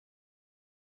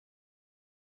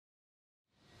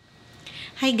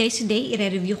Hi guys, today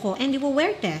i-review ko and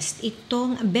i-wear test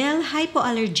itong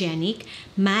bellhypoallergenic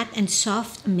matte and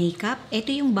soft makeup. Ito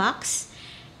yung box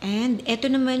and ito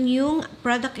naman yung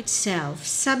product itself.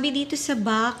 Sabi dito sa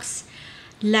box,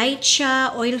 light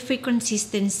siya, oil-free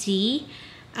consistency,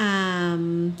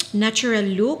 natural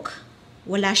look,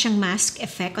 wala siyang mask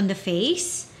effect on the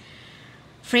face,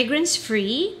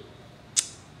 fragrance-free,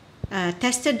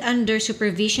 tested under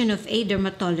supervision of a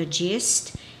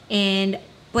dermatologist, and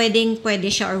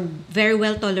pwede siya or very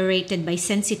well tolerated by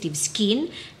sensitive skin.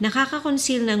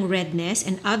 Nakaka-conceal ng redness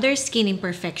and other skin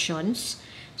imperfections.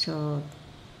 So,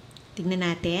 tignan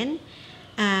natin.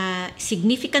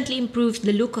 Significantly improves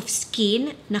the look of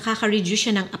skin.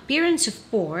 Nakaka-reduce siya ng appearance of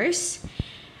pores.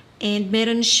 And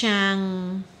meron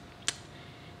siyang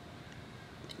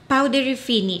powdery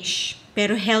finish.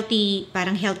 Pero healthy,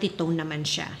 parang healthy tone naman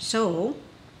siya. So,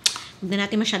 huwag na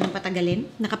natin masyadong patagalin.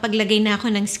 Nakapaglagay na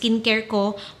ako ng skincare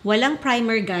ko. Walang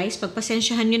primer guys.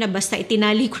 Pagpasensyahan nyo na basta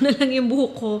itinali ko na lang yung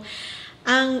buhok ko.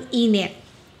 Ang init.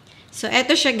 So,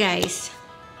 eto siya guys.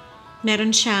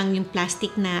 Meron siyang yung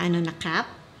plastic na, na cap.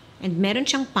 And meron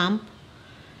siyang pump.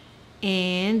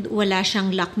 And wala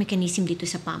siyang lock mechanism dito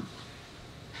sa pump.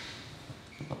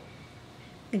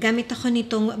 Gagamit ako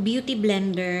nitong beauty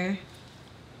blender.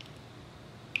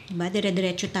 Diba?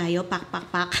 Dire-diretso tayo. Pak, pak,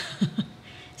 pak.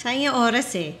 Sayang yung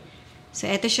oras eh. So,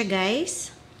 eto siya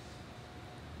guys.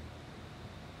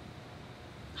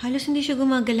 Halos hindi siya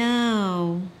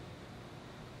gumagalaw.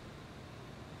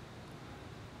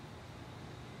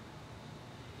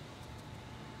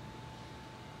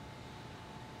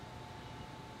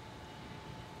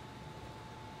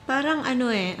 Parang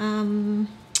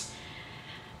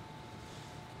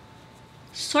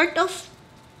sort of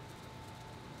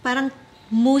parang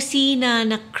moussey na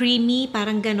creamy,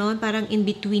 parang ganon, parang in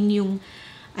between yung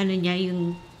niya,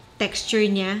 yung texture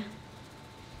niya.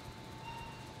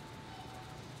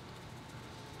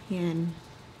 Yan.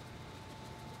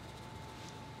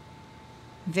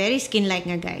 Very skin-like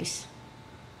nga guys.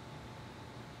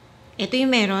 Ito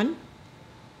yung meron.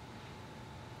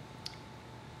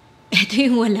 Ito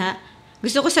yung wala.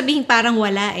 Gusto ko sabihin parang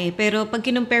wala eh, pero pag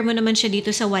kinumpare mo naman siya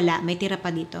dito sa wala, may tira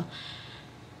pa dito.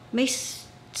 May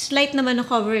slight naman na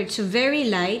coverage. So, very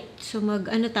light. So, mag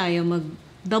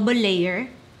double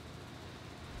layer.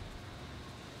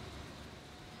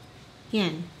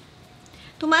 Yan.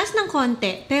 Tumaas ng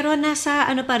konti, pero nasa,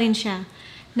 pa rin siya.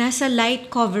 Nasa light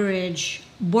coverage,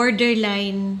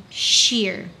 borderline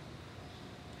sheer.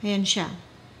 Ayan siya.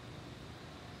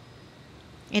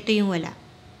 Ito yung wala.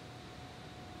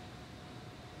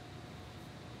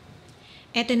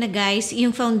 Ito na guys,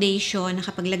 yung foundation.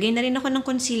 Nakapaglagay na rin ako ng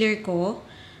concealer ko.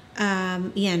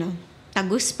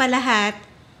 Tagus pa lahat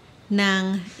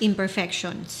ng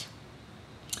imperfections.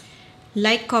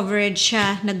 Light coverage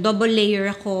siya, nag-double layer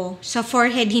ako. Sa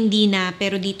forehead hindi na,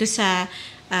 pero dito sa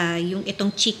yung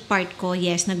itong cheek part ko,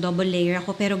 yes, nag-double layer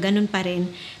ako, pero ganun pa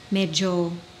rin,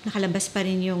 medyo nakalabas pa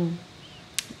rin yung,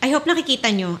 I hope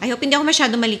nakikita nyo. I hope hindi ako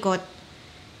masyado malikot.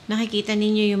 Nakikita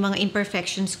ninyo yung mga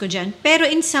imperfections ko dyan. Pero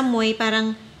in some way,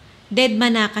 parang dead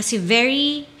man na kasi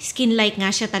very skin-like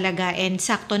nga siya talaga and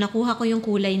sakto nakuha ko yung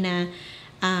kulay na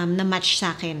match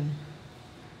sa akin.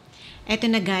 Eto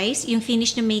na guys, yung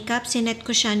finish na makeup, sinet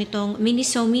ko siya nitong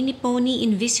MINISO MINIPONI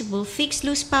Invisible Fix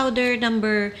Loose Powder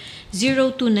number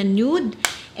 02 na nude.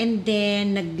 And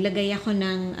then, naglagay ako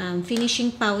ng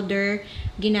finishing powder.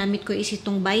 Ginamit ko is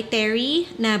itong by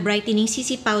Terry na brightening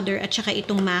CC powder at saka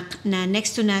itong MAC na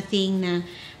next to nothing na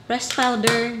pressed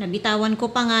powder. Nabitawan ko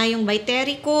pa nga yung by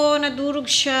Terry ko. Nadurog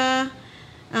siya.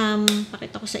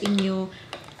 Pakita ko sa inyo.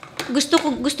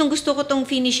 Gustong-gusto ko tong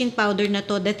finishing powder na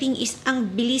to. The thing is,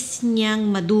 ang bilis niyang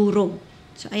madurog.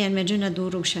 So, ayan, medyo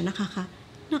nadurog siya.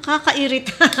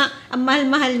 Nakakairita. Ang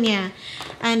mahal-mahal niya.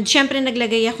 And, syempre,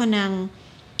 naglagay ako ng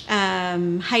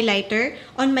highlighter.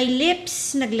 On my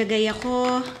lips, naglagay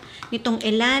ako nitong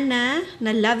ELLANA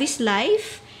na Love is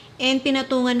Life. And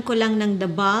pinatungan ko lang ng the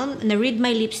BALM na Read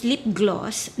My Lips Lip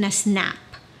Gloss na Snap.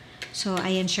 So,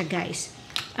 ayan siya guys.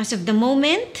 As of the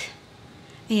moment,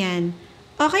 ayan.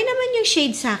 Okay naman yung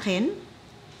shade sa akin.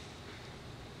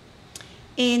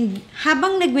 And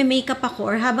habang nagme-makeup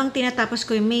ako or habang tinatapos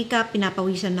ko yung makeup,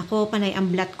 pinapawisan ako, panay ang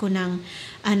blat ko ng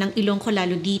ilong ko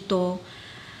lalo dito.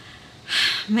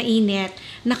 Mainit.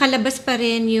 Nakalabas pa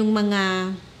rin yung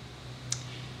mga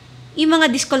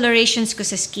discolorations ko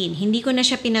sa skin. Hindi ko na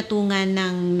siya pinatungan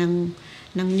ng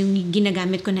yung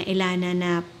ginagamit ko na ELLANA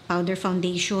na powder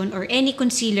foundation or any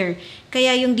concealer.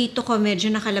 Kaya yung dito ko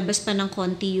medyo nakalabas pa ng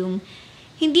konti yung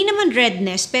hindi naman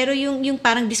redness, pero yung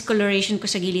parang discoloration ko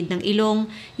sa gilid ng ilong,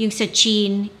 yung sa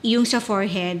chin, yung sa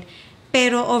forehead.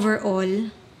 Pero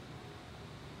overall,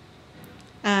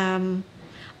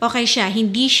 Okay siya.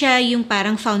 Hindi siya yung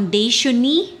parang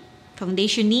foundation-y,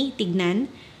 tignan.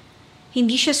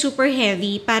 Hindi siya super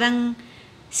heavy. Parang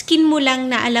skin mo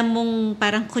lang na alam mong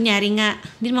parang kunyari nga,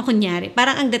 hindi naman kunyari,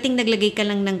 parang ang dating naglagay ka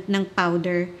lang ng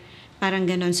powder. Parang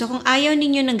ganon. So kung ayaw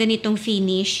ninyo ng ganitong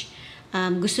finish,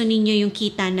 gusto ninyo yung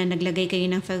kita na naglagay kayo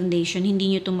ng foundation,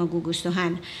 hindi nyo itong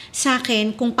magugustuhan. Sa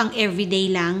akin, kung pang everyday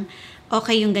lang,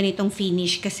 okay yung ganitong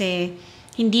finish kasi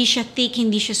hindi siya thick,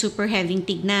 hindi siya super heavy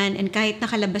tignan, and kahit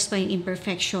nakalabas pa yung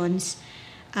imperfections,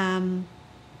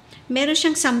 meron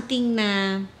siyang something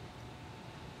na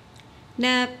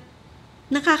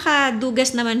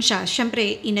nakakadugas naman siya.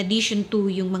 Siyempre, in addition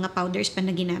to yung mga powders pa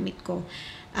na ginamit ko,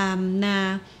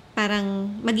 na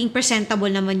parang maging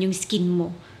presentable naman yung skin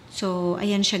mo. So,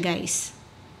 ayan siya guys.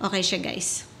 Okay siya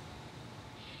guys.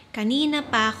 Kanina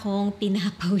pa akong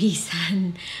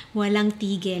pinapawisan. Walang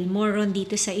tigil. More on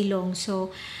dito sa ilong.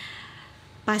 So,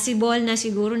 possible na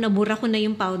siguro nabura ko na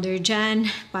yung powder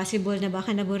dyan. Possible na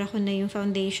baka nabura ko na yung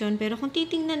foundation. Pero kung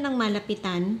titingnan ng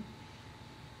malapitan,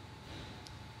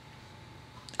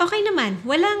 okay naman.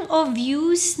 Walang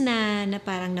obvious na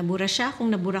parang nabura siya.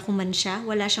 Kung nabura ko man siya,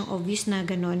 wala siyang obvious na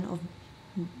ganon.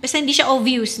 Basta hindi siya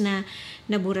obvious na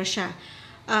nabura siya.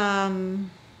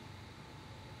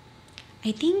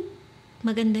 I think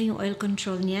maganda yung oil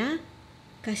control niya.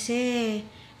 Kasi,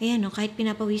 ayan o, kahit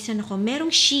pinapawisan ako, merong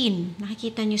sheen.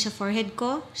 Nakikita niyo sa forehead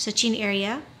ko, sa chin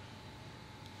area.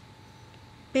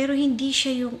 Pero hindi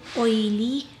siya yung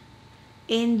oily.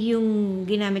 And yung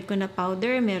ginamit ko na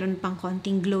powder, meron pang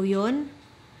konting glow yon.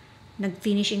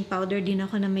 Nag-finishing powder din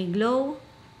ako na may glow.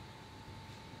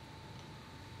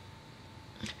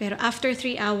 Pero after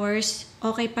 3 hours,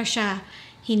 okay pa siya.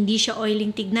 Hindi siya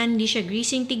oiling tignan, hindi siya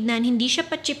greasing tignan, hindi siya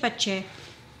patsi-patsi.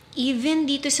 Even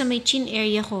dito sa may chin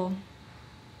area ko,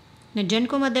 na dyan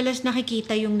ko madalas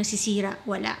nakikita yung nasisira,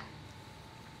 wala.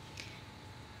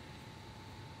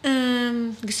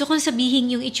 Gusto kong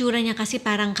sabihin yung itsura niya kasi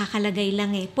parang kakalagay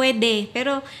lang eh. Pwede,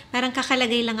 pero parang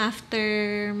kakalagay lang after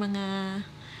mga...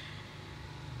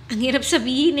 Ang hirap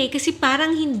sabihin eh, kasi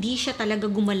parang hindi siya talaga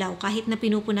gumalaw. Kahit na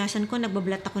pinupunasan ko,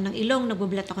 nagbablat ako ng ilong,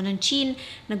 nagbablat ako ng chin,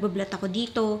 nagbablat ako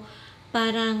dito.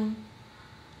 Parang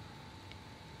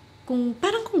kung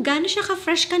gaano siya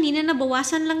ka-fresh kanina,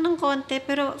 nabawasan lang ng konti,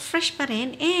 pero fresh pa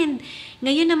rin. And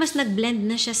ngayon na mas nag-blend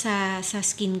na siya sa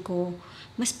skin ko,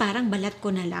 mas parang balat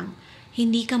ko na lang.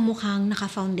 Hindi ka mukhang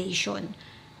naka-foundation.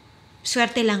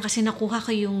 Swerte lang kasi nakuha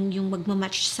ko yung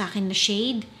magmamatch sa akin na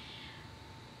shade.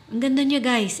 Ang ganda niya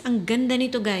guys. Ang ganda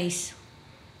nito guys.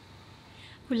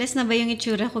 Hulas na ba yung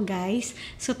itsura ko guys?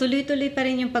 So tuloy-tuloy pa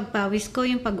rin yung pagpawis ko,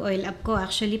 yung pag-oil up ko.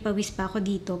 Actually, pawis pa ako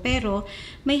dito. Pero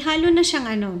may halo na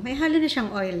siyang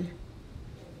oil.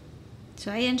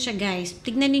 So ayan siya guys.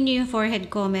 Tignan niyo yung forehead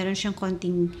ko. Meron siyang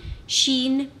konting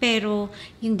sheen. Pero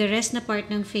yung the rest na part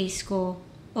ng face ko,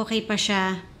 okay pa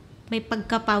siya. May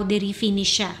pagka-powdery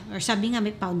finish siya. Or sabi nga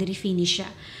may powdery finish siya.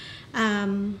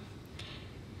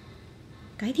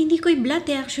 Kahit hindi ko i-blot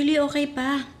eh, actually okay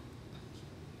pa.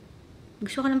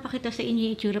 Gusto ko lang pakita sa inyo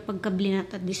yung itsura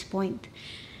pagka-blinat at this point.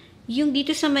 Yung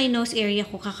dito sa my nose area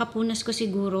ko, kakapunas ko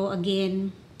siguro, again,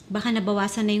 baka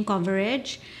nabawasan na yung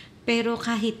coverage, pero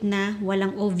kahit na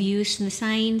walang obvious na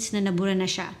signs na nabura na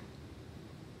siya.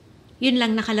 Yun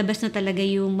lang, nakalabas na talaga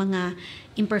yung mga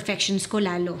imperfections ko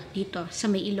lalo dito sa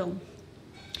may ilong.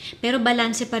 Pero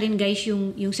balanse pa rin guys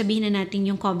yung sabihin na natin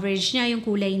yung coverage niya, yung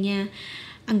kulay niya.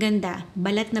 Ang ganda,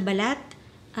 balat na balat,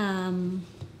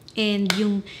 and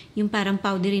yung parang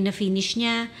powdery na finish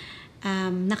niya,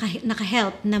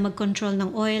 naka-help na mag-control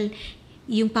ng oil.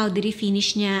 Yung powdery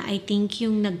finish niya, I think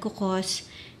yung nagkukos,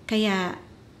 kaya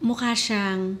mukha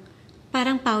siyang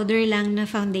parang powder lang na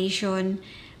foundation,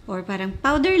 or parang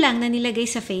powder lang na nilagay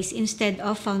sa face instead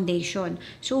of foundation.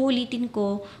 So ulitin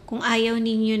ko, kung ayaw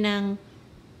ninyo ng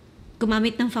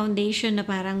gumamit ng foundation na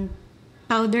parang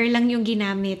powder lang yung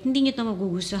ginamit, hindi nyo ito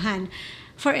magugustuhan.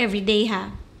 For everyday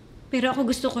ha. Pero ako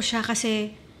gusto ko siya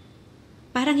kasi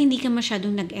parang hindi ka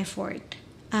masyadong nag-effort.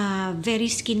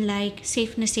 Very skin-like,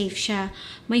 safe na safe siya.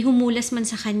 May humulas man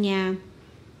sa kanya,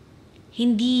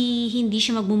 hindi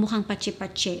siya magmumukhang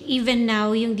patsi-patsi. Even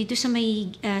now, yung dito sa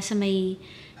may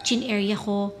chin area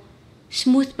ko,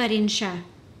 smooth pa rin siya.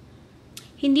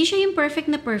 Hindi siya yung perfect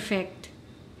na perfect.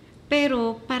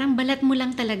 Pero parang balat mo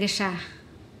lang talaga siya.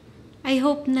 I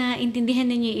hope na intindihan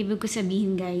ninyo yung ibig ko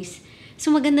sabihin guys. So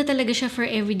maganda talaga siya for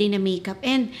everyday na makeup.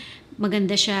 And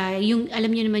maganda siya, alam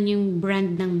niyo naman yung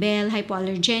brand ng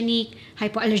Hypoallergenic.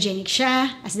 Hypoallergenic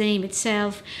siya, as the name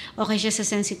itself. Okay siya sa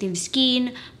sensitive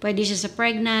skin, pwede siya sa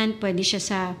pregnant, pwede siya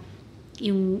sa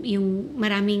yung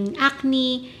maraming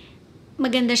acne.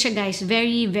 Maganda siya guys,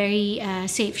 very very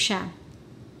safe siya.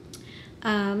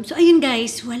 So, ayun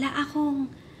guys, wala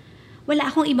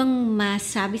akong ibang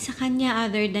masabi sa kanya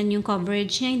other than yung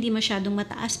coverage niya, hindi masyadong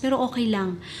mataas, pero okay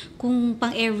lang. Kung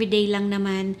pang everyday lang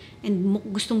naman, and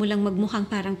gusto mo lang magmukhang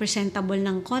parang presentable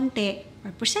ng konti, or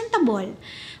presentable,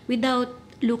 without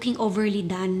looking overly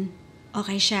done,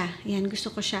 okay siya. Yan,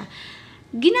 gusto ko siya.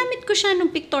 Ginamit ko siya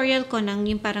nung pictorial ko ng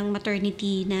yung parang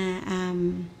maternity na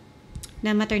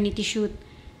maternity shoot.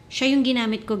 Siya yung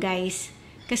ginamit ko guys.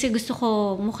 Kasi gusto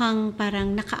ko mukhang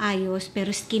parang nakaayos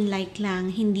pero skin-like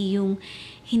lang, hindi yung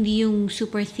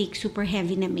super thick, super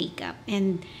heavy na makeup.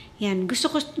 And yan,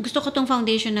 gusto ko tong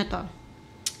foundation na to.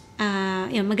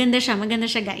 Yan, maganda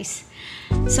siya guys.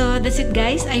 So that's it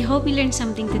guys. I hope you learned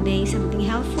something today, something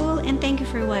helpful, and thank you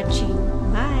for watching.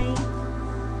 Bye.